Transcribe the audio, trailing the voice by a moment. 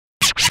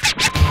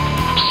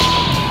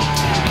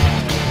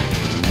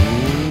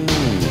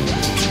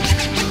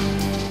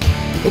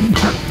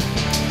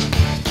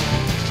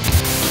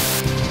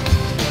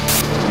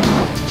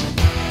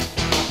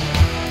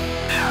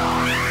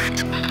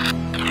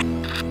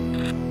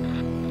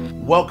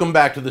Welcome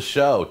back to the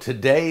show.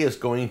 Today is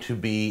going to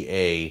be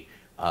a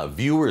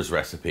viewer's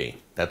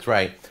recipe. That's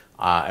right.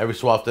 Every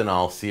so often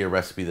I'll see a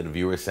recipe that a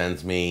viewer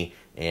sends me,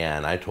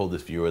 and I told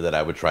this viewer that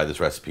I would try this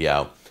recipe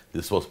out.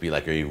 This is supposed to be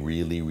like a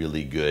really,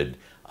 really good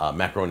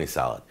macaroni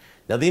salad.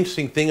 Now the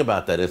interesting thing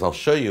about that is I'll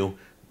show you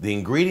the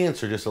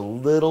ingredients are just a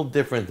little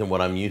different than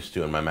what I'm used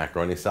to in my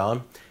macaroni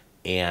salad,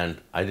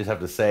 and I just have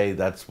to say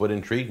that's what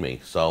intrigued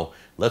me. So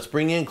let's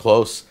bring you in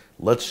close.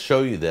 Let's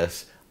show you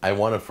this. I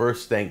want to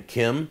first thank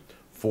Kim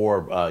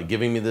for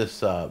giving me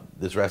this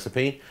this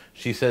recipe.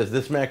 She says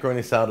this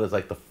macaroni salad is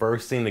like the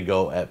first thing to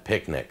go at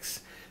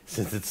picnics.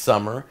 Since it's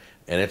summer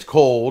and it's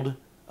cold,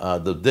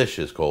 the dish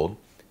is cold,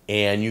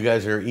 and you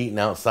guys are eating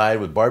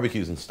outside with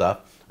barbecues and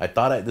stuff, I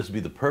thought this would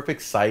be the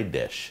perfect side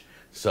dish.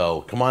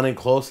 So come on in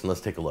close and let's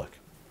take a look.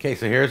 Okay,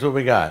 so here's what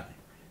we got.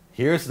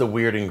 Here's the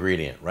weird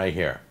ingredient right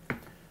here.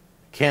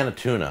 Can of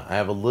tuna. I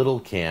have a little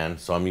can,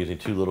 so I'm using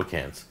 2 little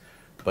cans.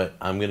 But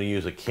I'm going to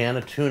use a can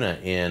of tuna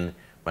in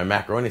my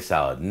macaroni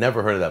salad.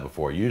 Never heard of that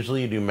before.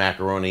 Usually you do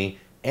macaroni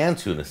and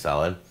tuna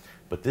salad,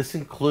 but this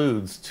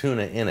includes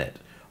tuna in it.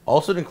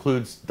 Also, it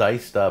includes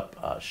diced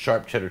up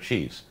sharp cheddar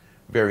cheese.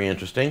 Very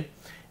interesting.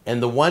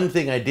 And the one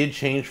thing I did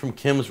change from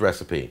Kim's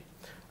recipe,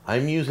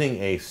 I'm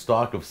using a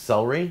stalk of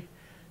celery.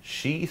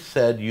 She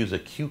said use a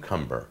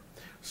cucumber.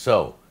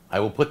 So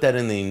I will put that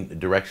in the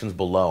directions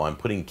below. I'm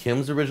putting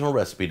Kim's original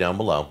recipe down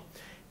below,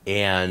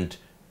 and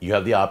you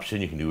have the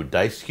option. You can do a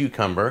diced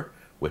cucumber,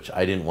 which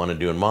I didn't want to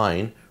do in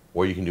mine,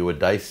 or you can do a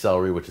diced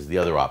celery, which is the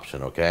other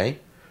option, okay?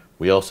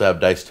 We also have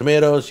diced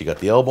tomatoes. You got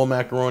the elbow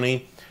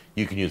macaroni.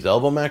 You can use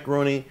elbow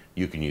macaroni.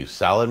 You can use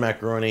salad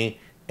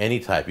macaroni, any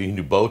type. You can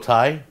do bow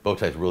tie. Bow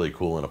tie is really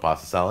cool in a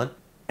pasta salad.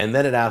 And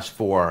then it asks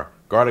for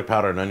garlic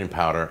powder and onion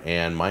powder,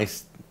 and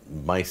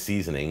my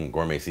seasoning,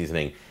 gourmet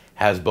seasoning,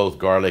 has both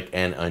garlic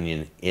and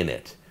onion in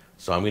it.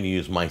 So I'm going to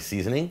use my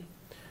seasoning,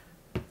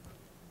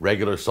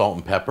 regular salt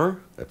and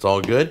pepper. That's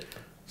all good.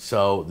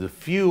 So the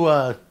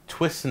few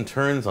twists and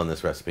turns on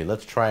this recipe,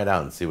 let's try it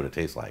out and see what it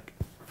tastes like.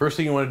 First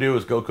thing you want to do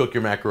is go cook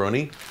your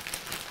macaroni.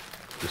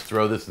 Just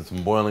throw this in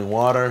some boiling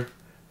water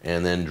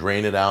and then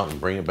drain it out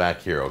and bring it back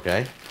here,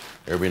 okay?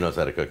 Everybody knows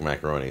how to cook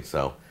macaroni,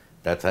 so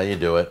that's how you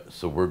do it.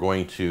 So we're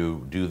going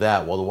to do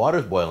that. While the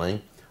water's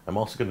boiling, I'm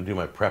also going to do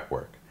my prep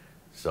work.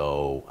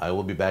 So I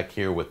will be back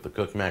here with the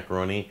cooked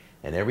macaroni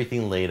and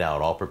everything laid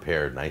out, all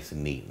prepared, nice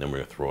and neat, and then we're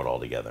going to throw it all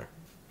together.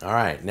 All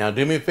right, now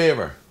do me a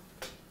favor.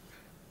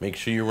 Make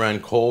sure you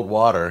run cold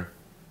water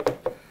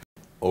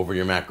over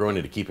your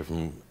macaroni to keep it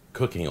from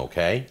cooking,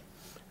 okay?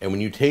 And when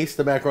you taste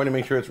the macaroni,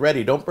 make sure it's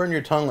ready. Don't burn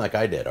your tongue like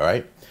I did, all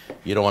right?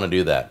 You don't want to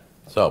do that.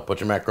 So put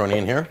your macaroni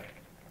in here.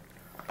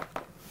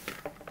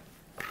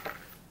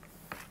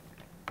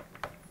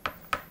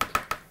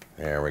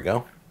 There we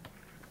go.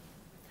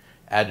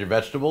 Add your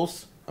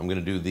vegetables. I'm going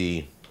to do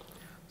the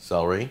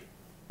celery,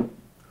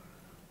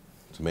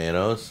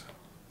 tomatoes.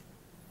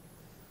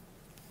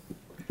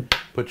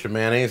 Put your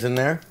mayonnaise in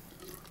there.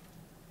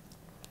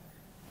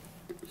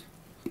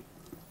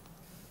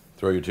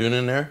 Throw your tuna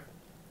in there.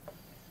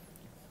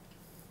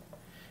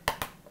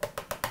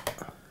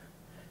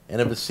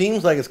 And if it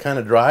seems like it's kind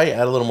of dry,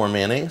 add a little more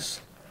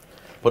mayonnaise.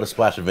 Put a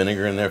splash of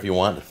vinegar in there if you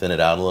want to thin it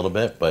out a little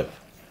bit, but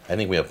I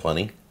think we have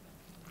plenty.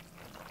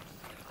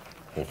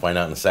 We'll find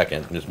out in a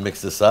second. Just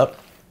mix this up.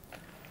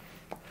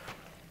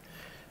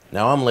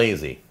 Now I'm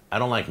lazy. I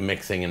don't like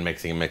mixing and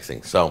mixing and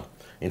mixing. So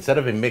instead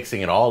of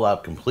mixing it all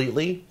up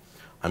completely,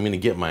 I'm going to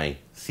get my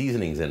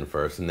seasonings in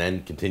first and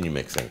then continue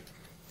mixing.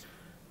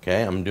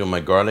 Okay, I'm doing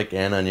my garlic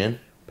and onion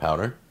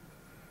powder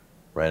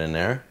right in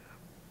there.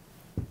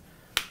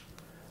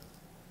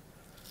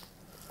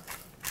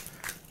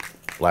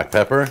 Black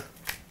pepper.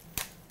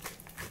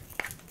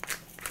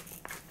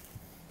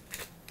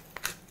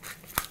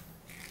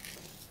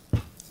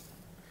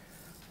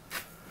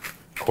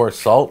 Coarse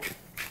salt.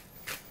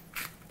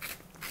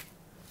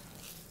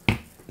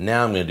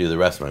 Now I'm going to do the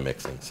rest of my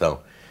mixing.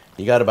 So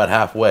you got about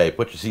halfway.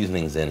 Put your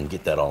seasonings in and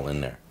get that all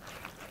in there.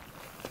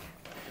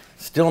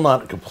 Still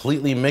not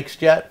completely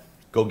mixed yet.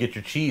 Go get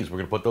your cheese. We're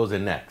going to put those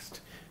in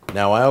next.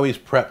 Now I always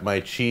prep my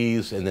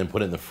cheese and then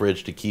put it in the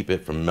fridge to keep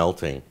it from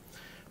melting.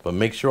 But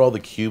make sure all the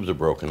cubes are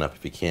broken up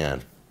if you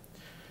can.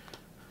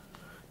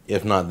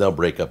 If not, they'll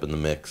break up in the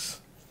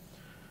mix.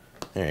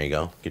 There you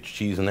go. Get your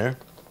cheese in there.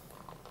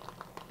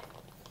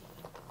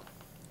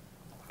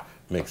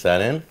 Mix that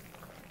in.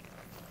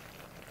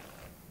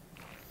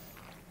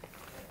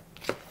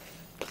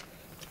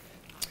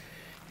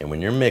 And when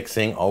you're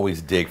mixing,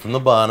 always dig from the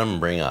bottom and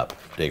bring up.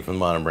 Dig from the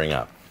bottom and bring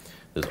up.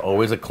 There's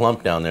always a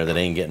clump down there that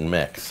ain't getting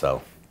mixed,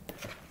 so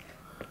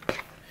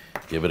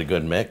give it a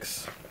good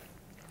mix.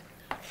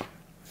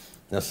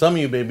 Now some of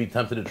you may be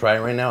tempted to try it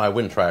right now. I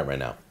wouldn't try it right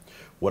now.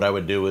 What I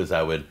would do is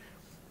I would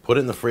put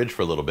it in the fridge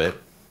for a little bit.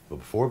 But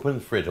before we put it in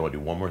the fridge, I want to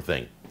do one more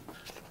thing.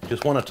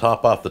 Just want to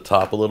top off the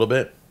top a little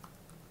bit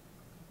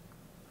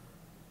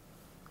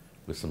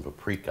with some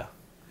paprika,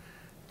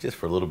 just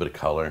for a little bit of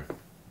color.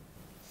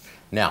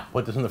 Now,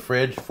 put this in the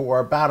fridge for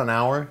about an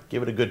hour.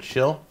 Give it a good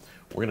chill.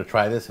 We're going to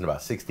try this in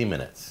about 60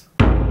 minutes.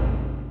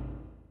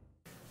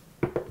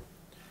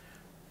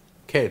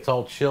 Okay, it's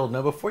all chilled.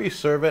 Now before you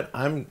serve it,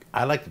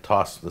 I like to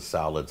toss the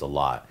salads a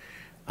lot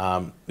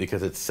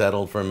because it's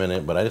settled for a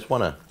minute, but I just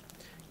want to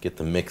get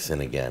the mix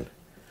in again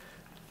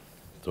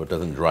so it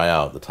doesn't dry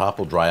out. The top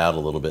will dry out a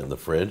little bit in the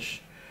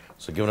fridge.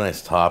 So give it a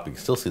nice top. You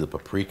can still see the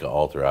paprika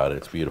all throughout it.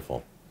 It's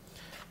beautiful.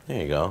 There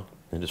you go.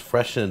 And just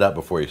freshen it up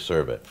before you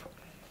serve it.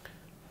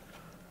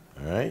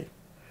 All right.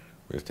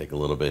 We're just take a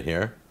little bit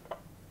here.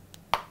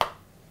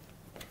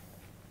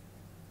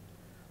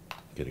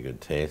 Get a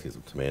good taste. Get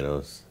some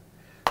tomatoes.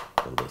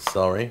 A little bit of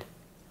celery.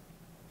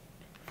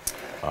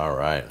 All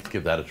right. Let's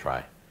give that a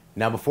try.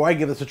 Now, before I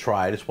give this a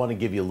try, I just want to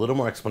give you a little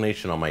more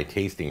explanation on my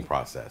tasting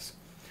process.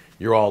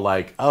 You're all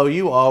like, oh,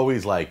 you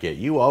always like it.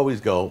 You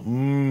always go,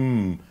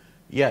 mmm.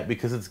 Yeah,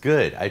 because it's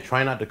good. I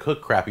try not to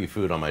cook crappy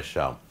food on my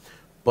show.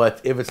 But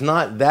if it's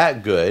not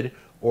that good,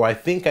 or I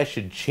think I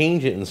should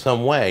change it in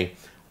some way,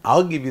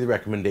 I'll give you the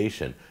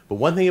recommendation. But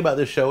one thing about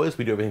this show is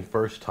we do everything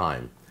first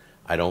time.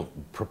 I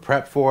don't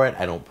prep for it.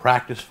 I don't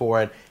practice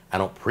for it. I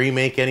don't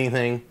pre-make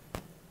anything.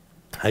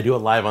 I do it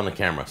live on the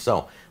camera.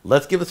 So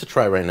let's give this a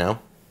try right now.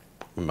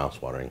 My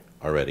mouth's watering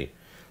already.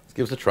 Let's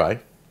give this a try.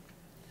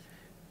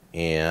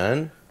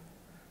 And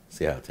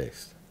see how it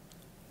tastes.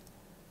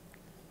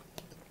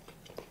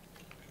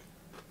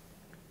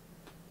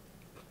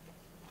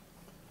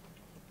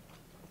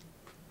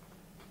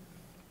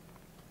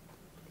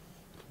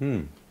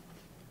 It's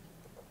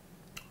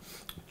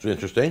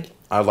interesting.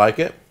 I like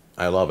it.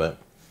 I love it.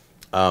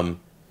 I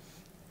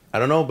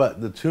don't know,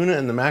 but the tuna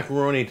and the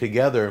macaroni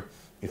together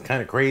is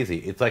kind of crazy.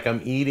 It's like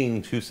I'm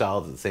eating two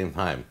salads at the same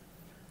time,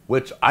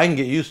 which I can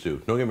get used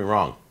to. Don't get me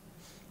wrong.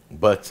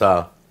 But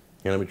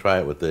here, let me try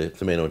it with the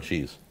tomato and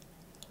cheese.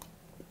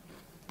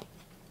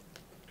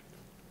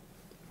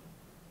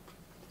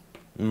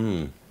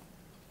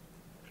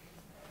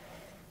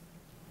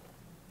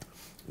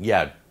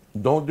 Yeah,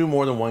 don't do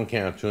more than 1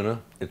 can of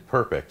tuna. It's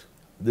perfect.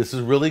 This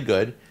is really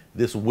good.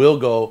 This will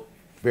go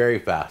very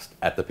fast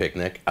at the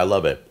picnic. I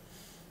love it.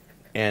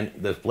 And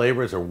the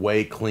flavors are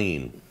way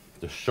clean.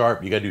 The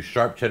sharp, you gotta do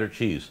sharp cheddar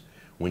cheese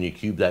when you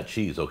cube that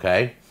cheese,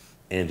 okay?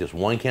 And just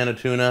 1 can of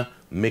tuna,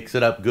 mix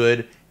it up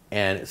good,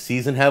 and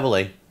season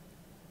heavily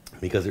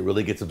because it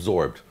really gets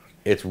absorbed.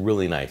 It's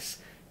really nice.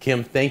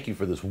 Kim, thank you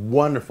for this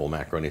wonderful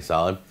macaroni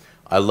salad.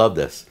 I love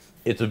this.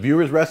 It's a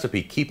viewer's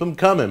recipe. Keep them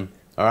coming,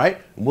 all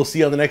right? We'll see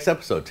you on the next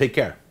episode. Take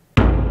care.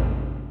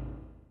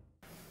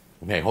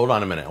 Okay, hold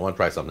on a minute. I want to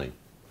try something.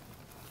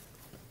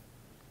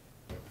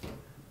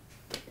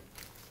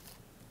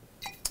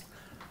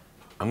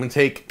 I'm going to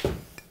take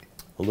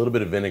a little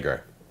bit of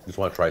vinegar. Just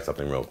want to try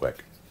something real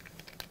quick.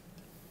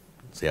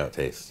 See how it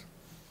tastes.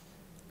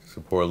 So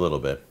pour a little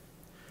bit.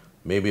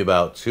 Maybe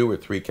about 2 or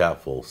 3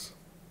 capfuls.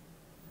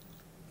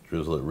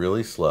 Drizzle it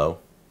really slow.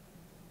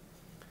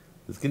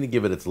 It's going to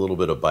give it its little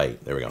bit of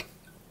bite. There we go.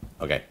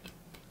 Okay.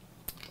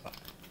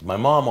 My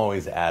mom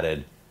always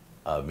added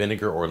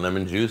vinegar or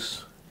lemon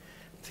juice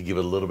to give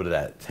it a little bit of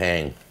that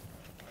tang.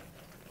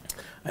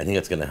 I think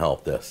it's going to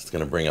help this. It's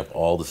going to bring up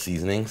all the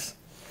seasonings.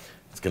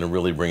 It's going to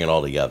really bring it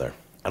all together.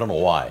 I don't know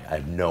why. I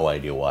have no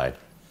idea why.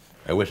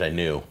 I wish I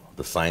knew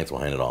the science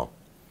behind it all.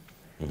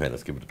 Okay,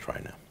 let's give it a try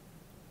now.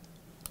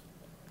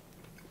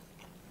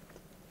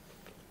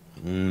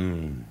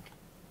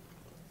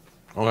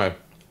 Okay.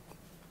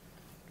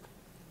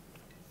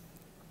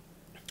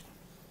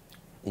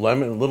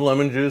 Lemon, little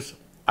lemon juice.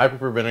 I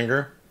prefer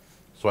vinegar,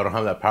 so I don't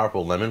have that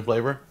powerful lemon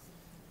flavor.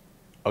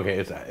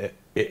 Okay,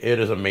 it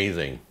is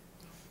amazing.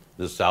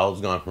 This salad's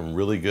gone from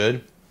really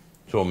good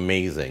to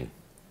amazing.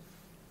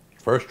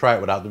 First try it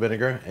without the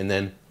vinegar, and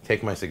then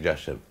take my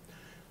suggestion.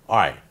 All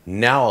right,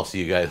 now I'll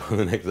see you guys on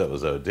the next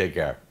episode. Take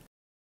care.